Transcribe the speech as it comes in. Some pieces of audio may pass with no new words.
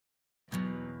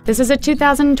This is a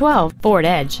 2012 Ford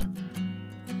Edge.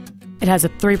 It has a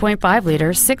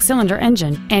 3.5-liter six-cylinder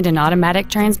engine and an automatic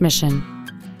transmission.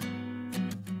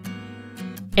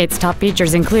 Its top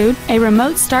features include a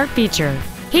remote start feature,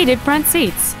 heated front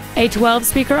seats, a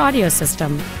 12-speaker audio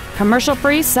system,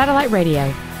 commercial-free satellite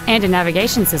radio, and a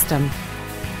navigation system.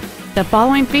 The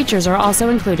following features are also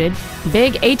included: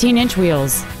 big 18-inch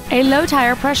wheels, a low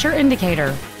tire pressure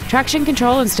indicator, traction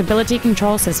control and stability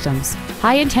control systems,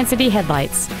 high-intensity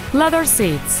headlights, leather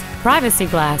seats, privacy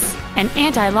glass, an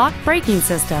anti-lock braking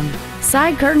system,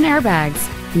 side curtain airbags,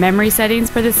 memory settings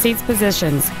for the seat's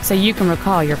positions so you can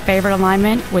recall your favorite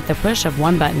alignment with the push of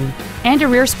one button, and a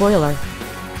rear spoiler.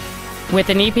 With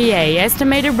an EPA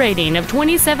estimated rating of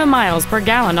 27 miles per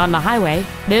gallon on the highway,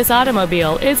 this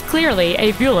automobile is clearly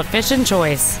a fuel-efficient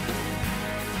choice.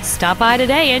 Stop by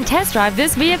today and test drive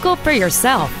this vehicle for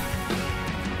yourself.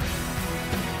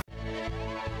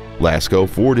 Lasco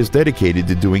Ford is dedicated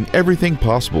to doing everything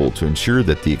possible to ensure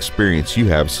that the experience you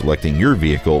have selecting your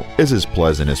vehicle is as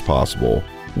pleasant as possible.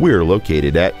 We're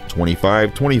located at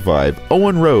 2525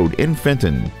 Owen Road in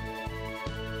Fenton.